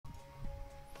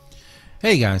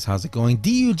Hey guys, how's it going?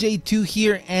 DUJ2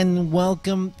 here, and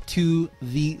welcome to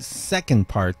the second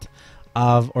part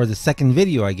of, or the second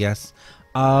video, I guess,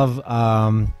 of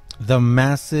the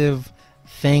massive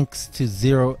thanks to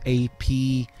zero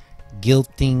AP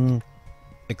guilting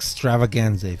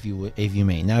extravaganza, if you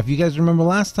may. Now, if you guys remember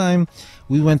last time,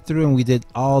 we went through and we did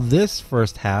all this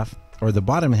first half, or the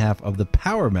bottom half of the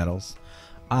power medals,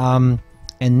 and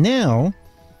now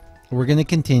we're going to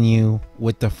continue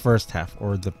with the first half,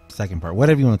 or the second part,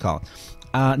 whatever you want to call it.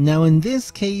 Now, in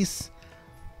this case,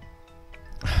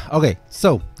 okay,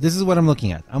 so this is what I'm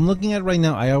looking at. I'm looking at right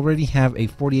now, I already have a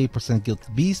 48%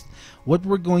 Guilty Beast. What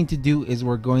we're going to do is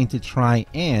we're going to try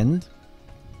and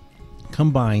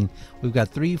combine. We've got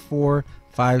 3, 4,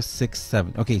 5, 6,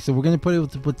 7. Okay, so we're going to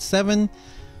put 7,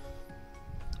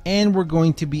 and we're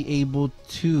going to be able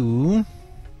to,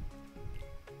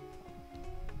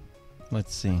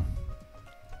 let's see.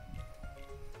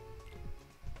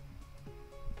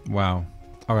 Wow.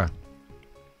 Okay.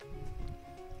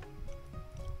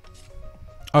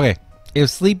 Okay. If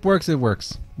sleep works, it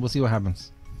works. We'll see what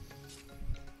happens.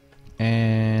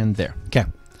 And there. Okay.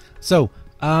 So,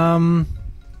 and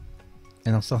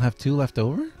I'll still have 2 left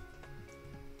over.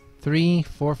 3,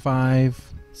 4,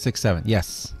 5, 6, 7.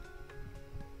 Yes.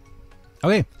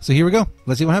 Okay. So here we go.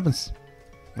 Let's see what happens.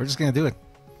 We're just gonna do it.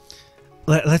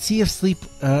 Let's see if sleep.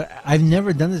 I've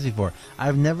never done this before.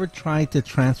 I've never tried to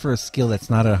transfer a skill that's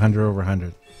not 100 over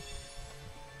 100.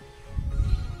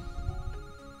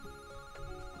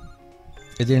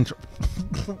 It didn't.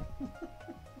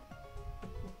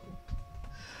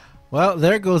 Well,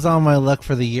 there goes all my luck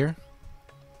for the year.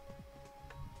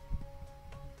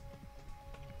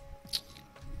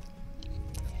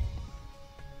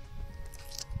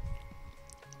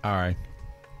 All right.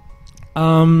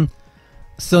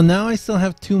 So now I still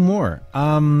have 2 more.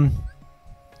 All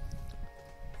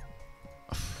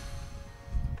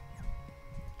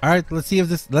right, let's see if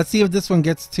this one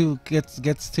gets to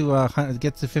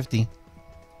 50.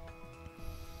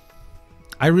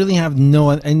 I really have no,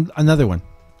 and another one.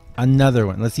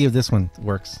 Let's see if this one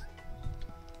works.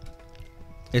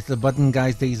 It's the button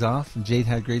guy's days off. Jade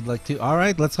had great luck too. All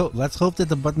right, let's hope that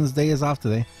the button's day is off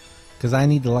today, because I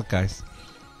need the luck, guys.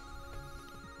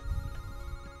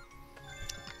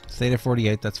 Stayed at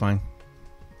 48, that's fine.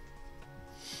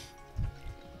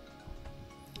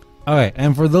 Alright,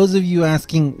 and for those of you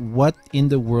asking, what in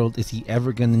the world is he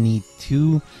ever going to need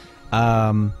 2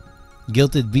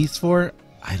 Guilted Beasts for?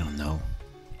 I don't know.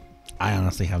 I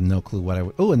honestly have no clue what I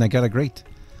would... Oh, and I got a great.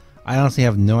 I honestly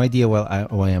have no idea what I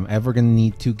am ever going to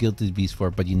need 2 Guilted Beasts for,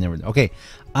 but you never know. Okay,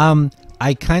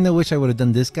 I kind of wish I would have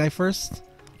done this guy first,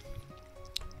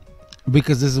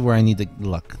 because this is where I need the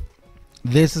luck.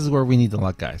 This is where we need the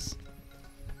luck, guys.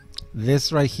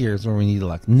 This right here is where we need the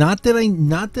luck. Not that I'm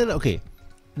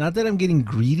getting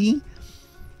greedy,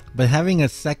 but having a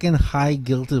second high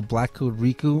Guilted Black Code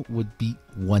Riku would be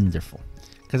wonderful.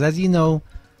 Because as you know,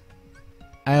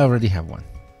 I already have one.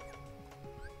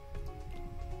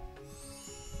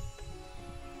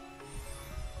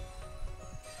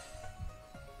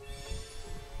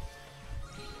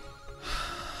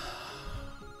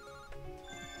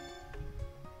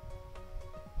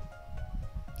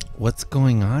 What's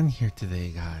going on here today,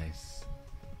 guys?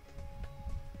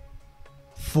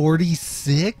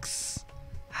 46?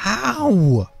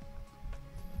 How?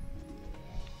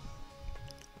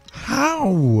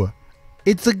 How?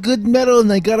 It's a good medal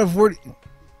and I got a 40.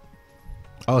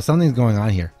 Oh, something's going on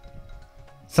here.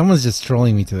 Someone's just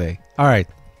trolling me today. Alright.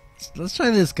 Let's try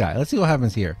this guy. Let's see what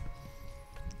happens here.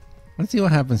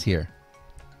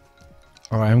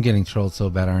 Oh, I'm getting trolled so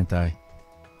bad, aren't I?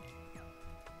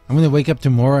 I'm gonna wake up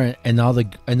tomorrow and all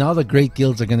the great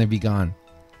guilds are gonna be gone.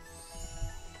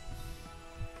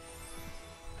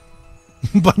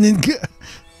 Button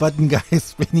guy is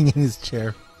spinning in his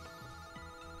chair.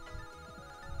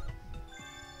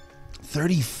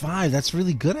 35. That's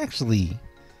really good, actually.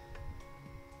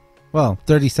 Well,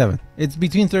 37. It's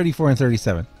between 34 and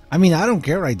 37. I mean, I don't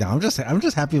care right now. I'm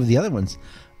just happy with the other ones.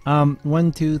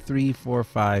 1, 2, 3, 4,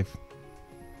 5.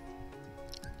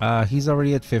 He's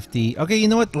already at 50. Okay, you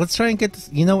know what? Let's try and get this.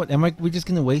 You know what? We're just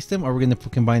gonna waste him, or we're gonna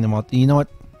combine them all? You know what?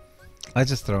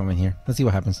 Let's just throw him in here. Let's see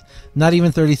what happens. Not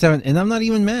even 37, and I'm not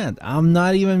even mad. I'm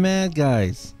not even mad,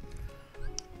 guys.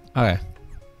 Okay.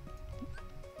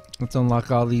 Let's unlock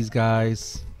all these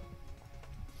guys,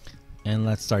 and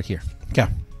let's start here. Okay.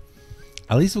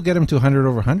 At least we'll get him to 100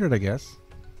 over 100, I guess.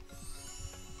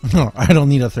 No, I don't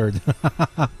need a third.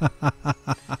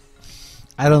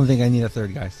 I don't think I need a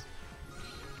third, guys.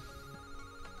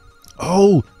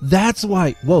 Oh, that's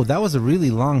why. Whoa, that was a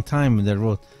really long time in that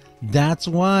road. That's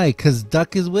why, because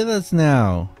Duck is with us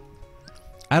now.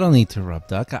 I don't need to rub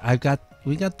duck.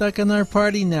 We got duck in our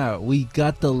party now. We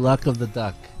got the luck of the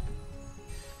duck.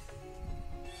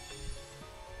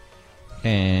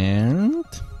 And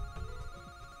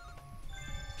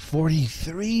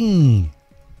 43.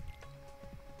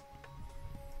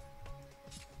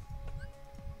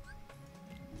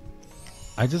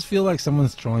 I just feel like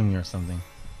someone's trolling me or something.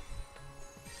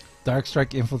 Dark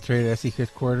Strike infiltrated SE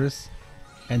headquarters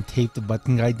and taped the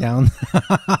button guy down.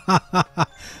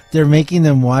 They're making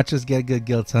them watch us get good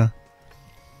guilt, huh?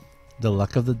 The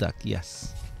luck of the duck,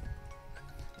 yes.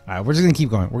 Alright, we're just gonna keep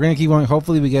going. We're gonna keep going.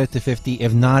 Hopefully we get it to 50.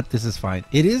 If not, this is fine.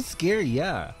 It is scary,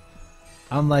 yeah.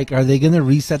 I'm like, are they gonna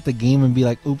reset the game and be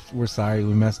like, oops, we're sorry,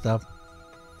 we messed up?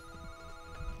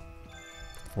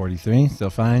 43, still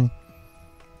fine.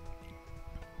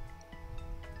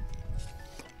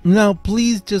 Now,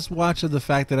 please just watch the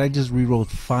fact that I just rerolled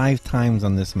 5 times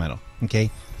on this medal.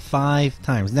 Okay? 5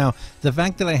 times. Now, the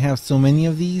fact that I have so many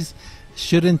of these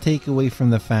shouldn't take away from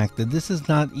the fact that this is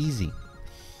not easy.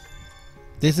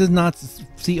 This is not...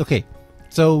 See, okay.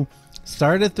 So,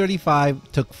 started at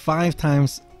 35, took 5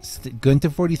 times, going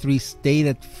to 43, stayed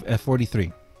at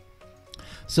 43.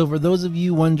 So for those of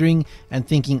you wondering and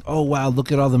thinking, oh wow,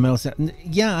 look at all the medals.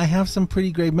 Yeah, I have some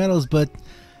pretty great medals, but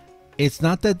it's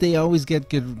not that they always get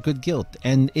good guilt,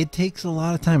 and it takes a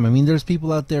lot of time. I mean, there's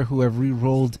people out there who have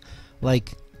re-rolled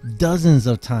like dozens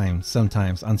of times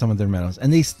sometimes on some of their medals,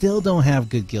 and they still don't have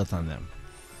good guilt on them.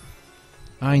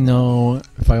 I know,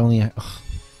 if I only... Ugh.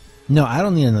 No, I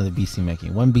don't need another BC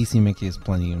Mickey. 1 BC Mickey is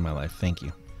plenty in my life. Thank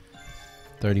you.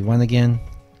 31 again.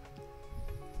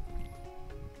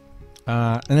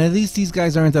 And at least these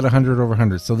guys aren't at 100 over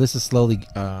 100, so this is slowly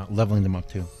leveling them up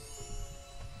too.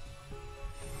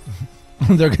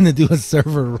 They're gonna do a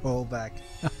server rollback.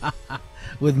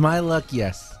 With my luck,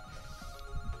 yes.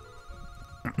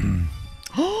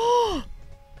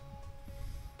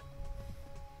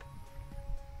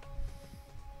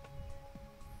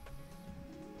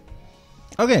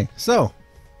 Okay, so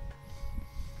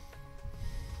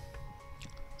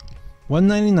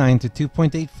 199 to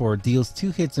 2.84 deals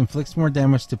 2 hits, inflicts more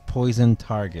damage to poison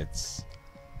targets.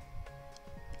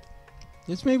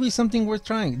 This may be something worth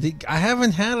trying. I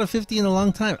haven't had a 50 in a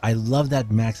long time. I love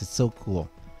that max. It's so cool.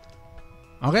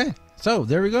 Okay, so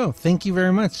there we go. Thank you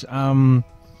very much. And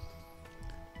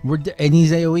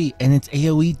he's AoE, and it's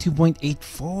AoE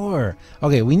 2.84.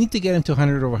 Okay, we need to get him to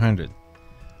 100 over 100.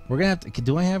 We're gonna have to.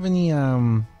 Do I have any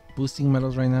boosting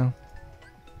medals right now?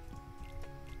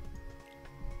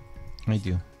 I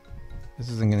do. This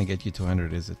isn't gonna get you to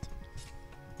 100, is it?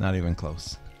 Not even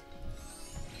close.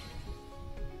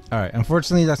 Alright,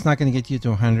 unfortunately that's not going to get you to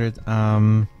 100,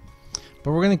 but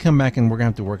we're going to come back and we're going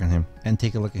to have to work on him and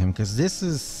take a look at him, because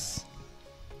this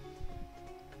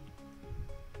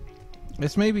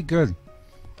may be good,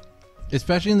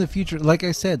 especially in the future. Like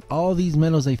I said, all these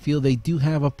medals, I feel they do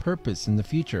have a purpose in the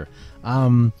future.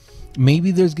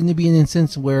 Maybe there's going to be an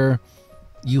instance where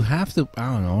you have to, I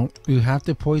don't know, you have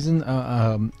to poison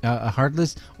a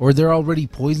Heartless, or they're already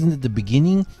poisoned at the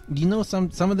beginning. You know,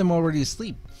 some of them are already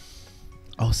asleep.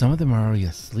 Oh, some of them are already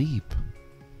asleep.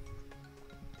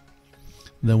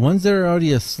 The ones that are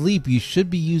already asleep, you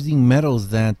should be using medals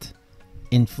that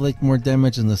inflict more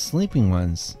damage than the sleeping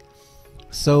ones.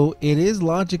 So it is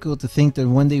logical to think that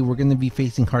one day we're going to be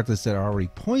facing Heartless that are already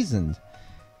poisoned.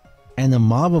 And a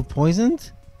mob of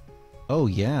poisoned? Oh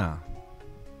yeah.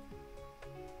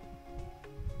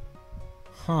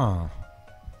 Huh.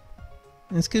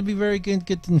 This could be very good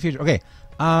in the future. Okay.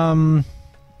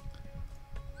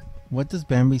 What does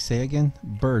Bambi say again?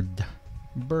 Bird.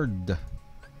 Bird.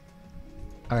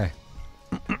 Okay.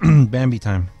 Bambi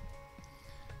time.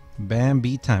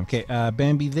 Bambi time. Okay,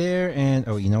 Bambi there, and...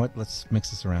 Oh, you know what? Let's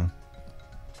mix this around.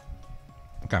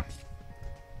 Okay.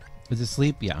 Is it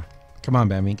sleep? Yeah. Come on,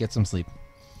 Bambi. Get some sleep.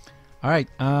 Alright.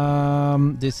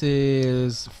 This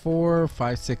is 4,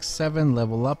 5, 6, 7.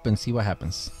 Level up and see what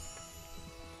happens.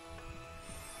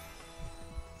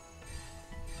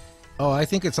 Oh, I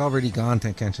think it's already gone,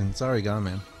 Tenkenshin. It's already gone,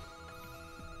 man.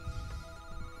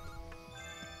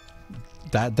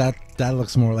 That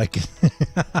looks more like it.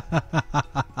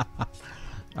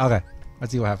 Okay,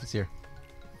 let's see what happens here.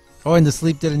 Oh, and the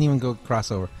sleep didn't even go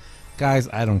crossover. Guys,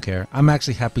 I don't care. I'm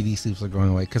actually happy these sleeps are going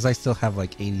away, because I still have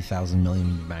like 80,000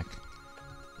 million back.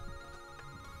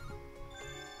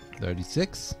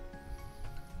 36.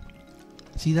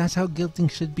 See, that's how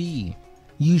guilting should be.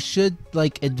 You should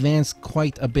like advance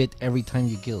quite a bit every time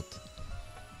you guilt.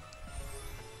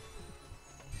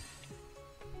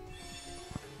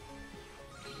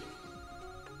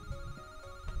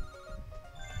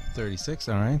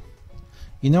 $36, alright.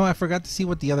 You know, I forgot to see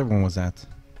what the other one was at.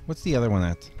 What's the other one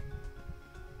at?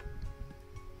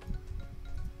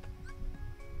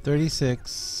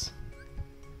 36.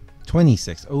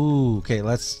 26. Ooh, okay,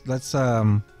 let's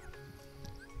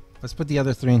put the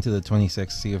other 3 into the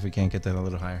 26, see if we can't get that a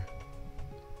little higher.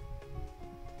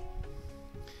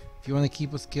 If you want to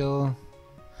keep a skill,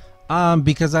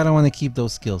 because I don't want to keep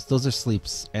those skills. Those are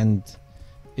sleeps, and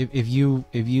if you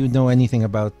know anything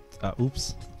about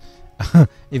oops.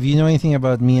 If you know anything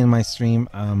about me and my stream,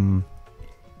 I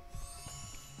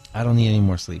don't need any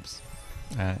more sleeps.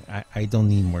 I don't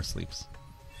need more sleeps.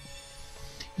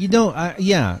 You know,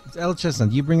 yeah, El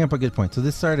Chestnut, you bring up a good point. So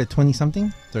this started at 20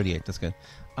 something? 38, that's good.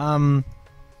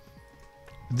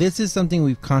 This is something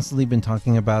we've constantly been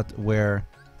talking about where...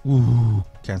 Ooh,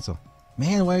 cancel.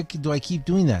 Man, why do I keep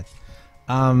doing that?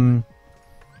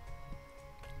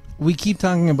 We keep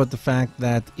talking about the fact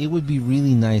that it would be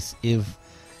really nice if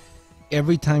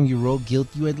every time you roll guilt,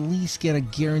 you at least get a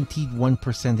guaranteed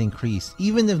 1% increase,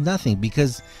 even if nothing,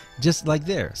 because just like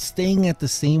there, staying at the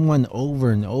same one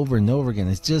over and over and over again,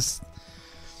 it's just,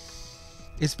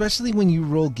 especially when you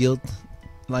roll guilt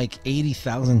like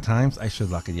 80,000 times. I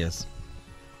should lock it, yes.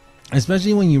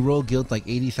 Especially when you roll guilt like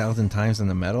 80,000 times on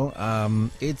the metal,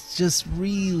 it's just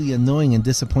really annoying and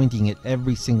disappointing at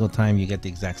every single time you get the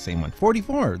exact same one.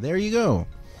 44, there you go.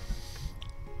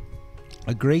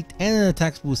 A great and an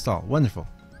attacks boost all. Wonderful.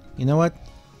 You know what?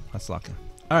 Let's lock in.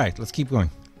 Alright, let's keep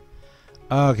going.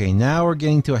 Okay, now we're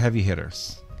getting to heavy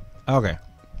hitters. Okay.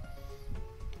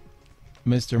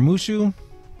 Mr. Mushu,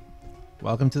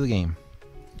 welcome to the game.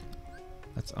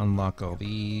 Let's unlock all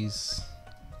these.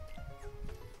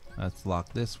 Let's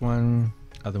lock this one.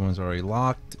 Other one's already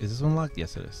locked. Is this one locked?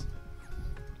 Yes, it is.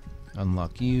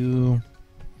 Unlock you.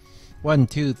 1,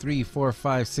 2, 3, 4,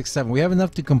 5, 6, 7. We have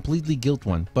enough to completely guilt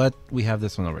one, but we have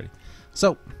this one already.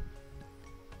 So,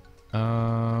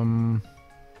 1,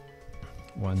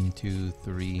 2,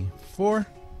 3, 4.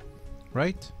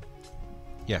 Right?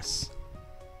 Yes.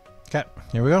 Okay,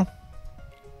 here we go.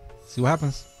 See what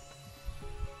happens.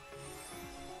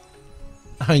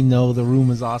 I know the room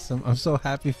is awesome. I'm so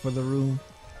happy for the room.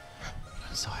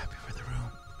 I'm so happy for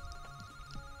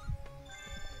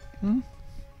the room.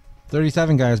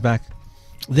 37 guy is back.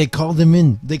 They called him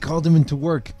in. They called him into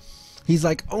work. He's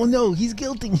like, oh no, he's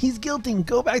guilting. He's guilting.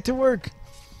 Go back to work.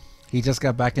 He just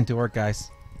got back into work,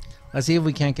 guys. Let's see if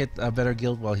we can't get a better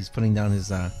guilt while he's putting down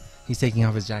his, he's taking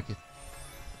off his jacket.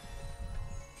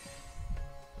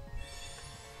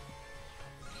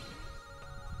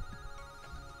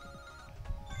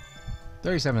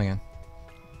 $37 again.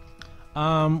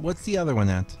 What's the other one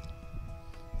at?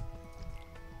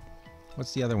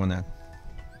 What's the other one at?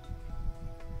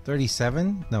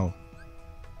 37? No.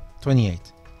 28.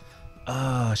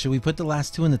 Should we put the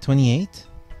last two in the 28?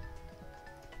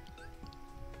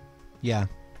 Yeah.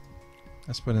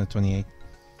 Let's put in the 28.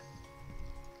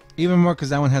 Even more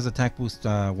because that one has attack boost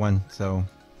 1, so...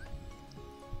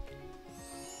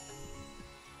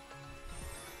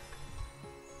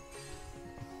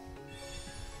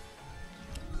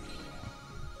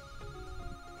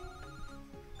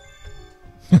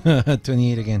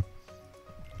 $28 again.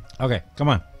 Okay, come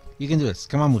on. You can do this.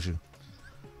 Come on, Mushu.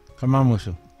 Come on,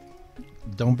 Mushu.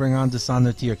 Don't bring on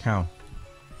dishonor to your cow.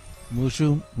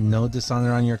 Mushu, no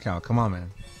dishonor on your cow. Come on, man.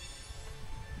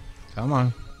 Come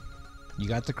on. You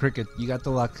got the cricket. You got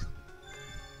the luck.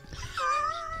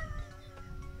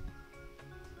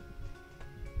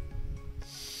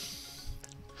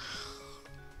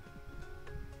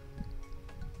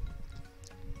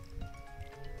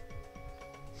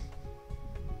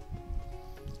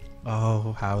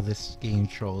 Oh, how this game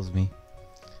trolls me.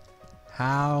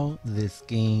 How this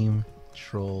game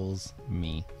trolls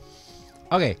me.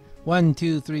 Okay, 1,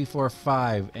 2, 3, 4,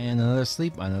 5, and another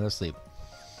sleep, another sleep.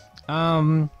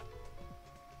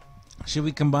 Should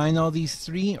we combine all these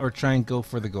three or try and go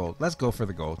for the gold? Let's go for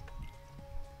the gold.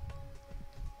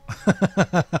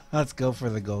 Let's go for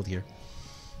the gold here.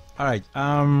 Alright,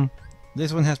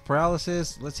 this one has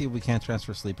paralysis. Let's see if we can't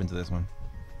transfer sleep into this one.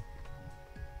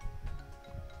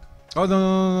 Oh,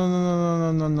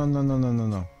 no,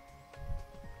 no.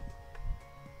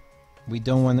 We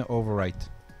don't want to overwrite.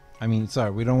 I mean,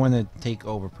 sorry, we don't want to take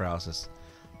over paralysis.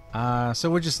 So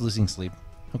we're just losing sleep.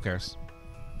 Who cares?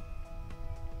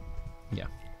 Yeah.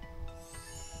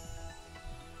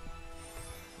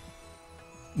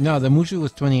 No, the Mushu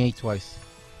was 28 twice.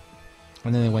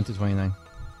 And then it went to 29.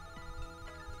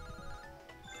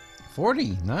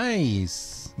 40.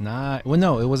 Nice. Well,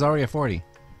 no, it was already a 40.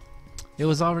 It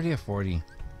was already a 40.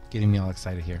 Getting me all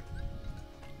excited here.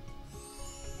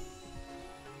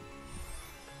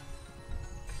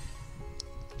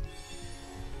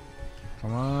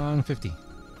 Come on, 50.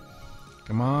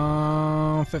 Come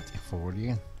on, 50. 40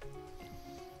 again.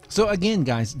 So again,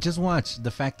 guys, just watch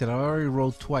the fact that I already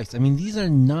rolled twice. I mean, these are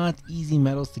not easy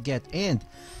medals to get, and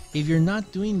if you're not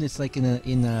doing this like in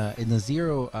a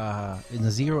zero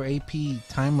AP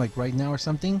time like right now or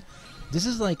something, this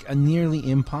is like a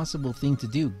nearly impossible thing to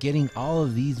do. Getting all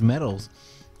of these medals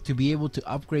to be able to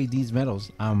upgrade these medals.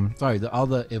 Sorry, all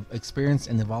the experience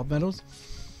and evolved medals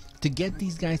to get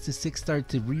these guys to 6-star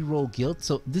to re-roll guild.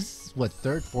 So this is what,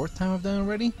 third, fourth time I've done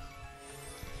already.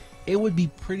 It would be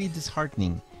pretty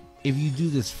disheartening if you do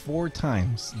this 4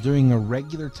 times during a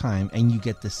regular time and you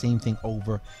get the same thing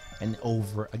over and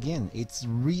over again. It's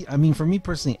I mean, for me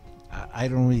personally, I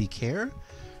don't really care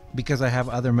because I have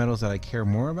other medals that I care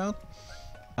more about.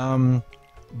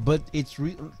 But it's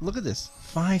look at this,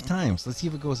 5 times. Let's see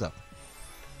if it goes up.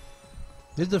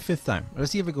 This is the 5th time.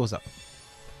 Let's see if it goes up.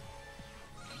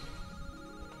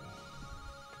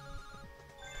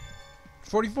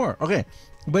 $44. Okay,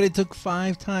 but it took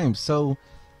 5 times, so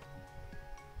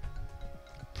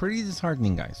pretty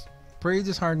disheartening, guys. Pretty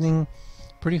disheartening,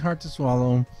 pretty hard to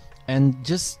swallow. And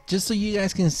just so you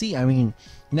guys can see, I mean,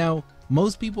 now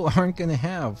most people aren't gonna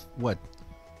have what?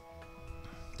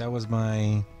 That was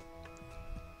my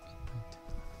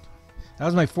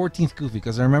 14th Goofy,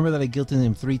 because I remember that I guilted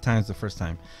him 3 times the first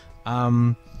time.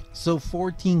 So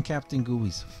 14 Captain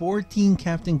Goofies. 14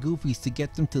 Captain Goofies to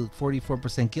get them to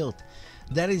 44% guilt.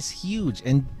 That is huge,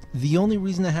 and the only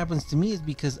reason that happens to me is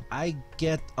because I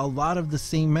get a lot of the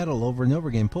same medal over and over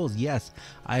again pulled. Yes,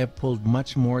 I have pulled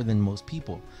much more than most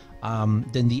people,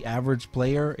 than the average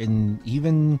player, and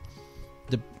even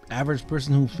the average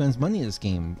person who spends money in this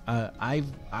game. I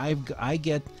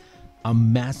get a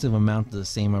massive amount of the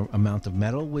same amount of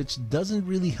medal, which doesn't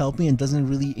really help me and doesn't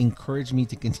really encourage me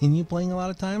to continue playing a lot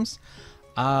of times.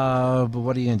 But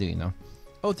what are you gonna do, you know?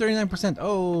 Oh, 39%.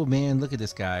 Oh man, look at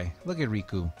this guy. Look at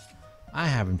Riku. I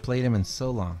haven't played him in so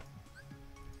long.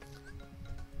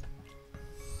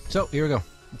 So here we go.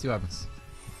 Let's see what happens.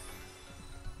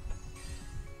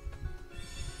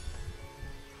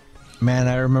 Man,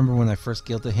 I remember when I first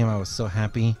guilted him, I was so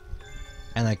happy,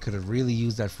 and I could have really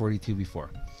used that 42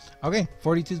 before. Okay,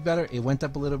 42 is better. It went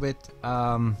up a little bit.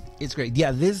 It's great.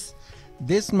 Yeah, this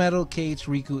medal KH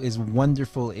Riku is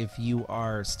wonderful if you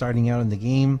are starting out in the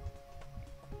game,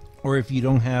 or if you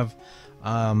don't have,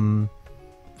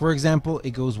 for example,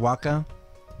 it goes Waka,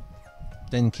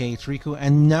 then KH Riku,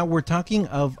 and now we're talking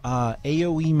of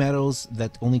AoE medals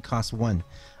that only cost 1,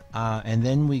 and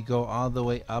then we go all the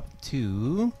way up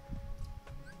to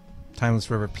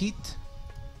Timeless River Pete,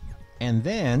 and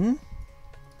then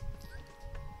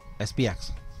SPX.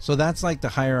 So that's like the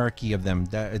hierarchy of them.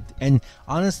 And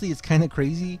honestly, it's kind of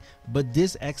crazy, but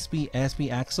this SP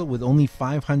Axel with only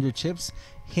 500 chips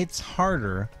hits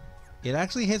harder. It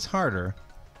actually hits harder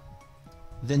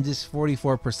than this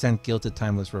 44% Gilded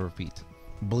Timeless River Pete.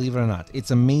 Believe it or not.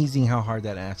 It's amazing how hard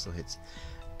that Axel hits.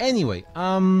 Anyway,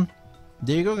 there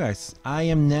you go, guys. I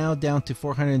am now down to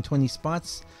 420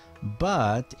 spots,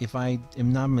 but if I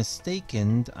am not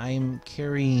mistaken, I am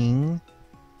carrying...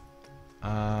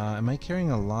 am I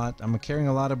carrying a lot? I'm carrying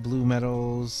a lot of blue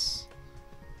medals.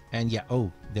 And yeah,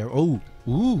 oh, there. Oh,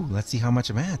 ooh, let's see how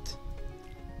much I'm at.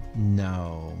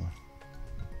 No.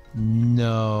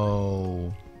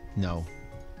 No.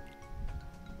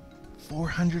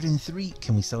 403.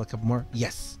 Can we sell a couple more?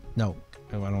 Yes. No.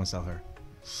 I don't want to sell her.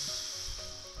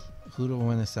 Who do I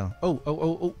want to sell?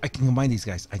 Oh. I can combine these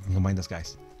guys. I can combine those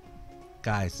guys.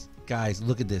 Guys,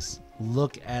 look at this.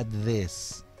 Look at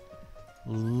this.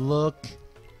 Look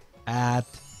at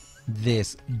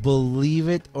this. Believe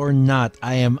it or not,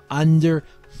 I am under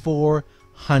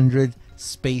 400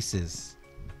 spaces.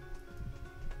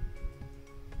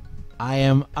 I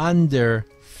am under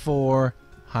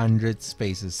 400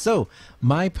 spaces. So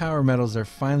my power medals are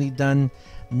finally done.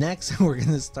 Next, we're going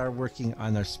to start working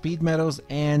on our speed medals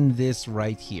and this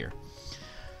right here.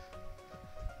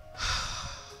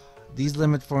 These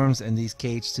limit forms and these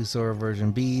KH2 Sora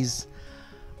version Bs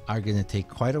are going to take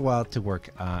quite a while to work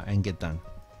and get done.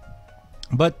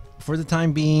 But for the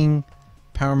time being,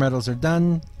 power medals are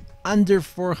done. Under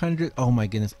 400. Oh my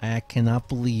goodness, I cannot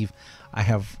believe I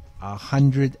have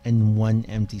 101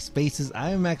 empty spaces. I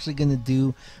am actually going to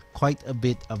do quite a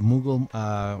bit of Moogle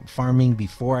farming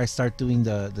before I start doing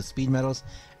the speed medals.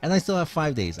 And I still have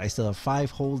 5 days. I still have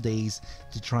 5 whole days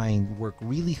to try and work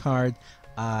really hard,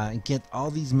 get all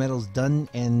these medals done,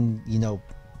 and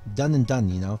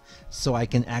done, so I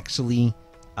can actually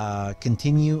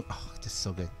continue. Oh, this is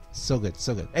so good. So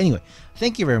good. Anyway,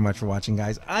 thank you very much for watching,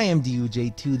 guys. I am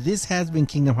DUJ2. This has been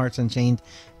Kingdom Hearts Unchained,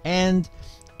 and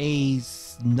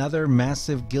another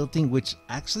massive guilting, which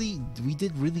actually we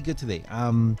did really good today.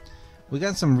 We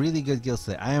got some really good gilts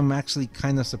today. I am actually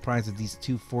kind of surprised at these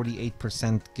two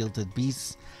 48% gilted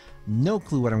beasts. No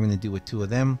clue what I'm going to do with two of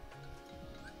them.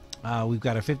 We've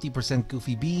got a 50%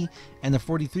 Goofy B and a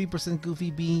 43% Goofy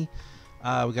B.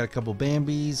 We got a couple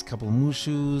Bambis, couple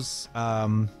Mushus,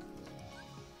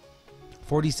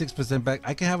 46% back.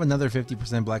 I could have another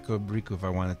 50% Black Riku if I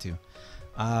wanted to.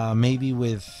 Maybe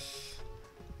with...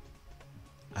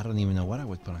 I don't even know what I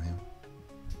would put on him.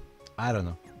 I don't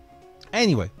know.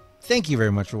 Anyway, thank you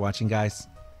very much for watching, guys.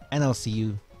 And I'll see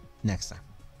you next time.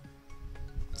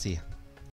 See ya.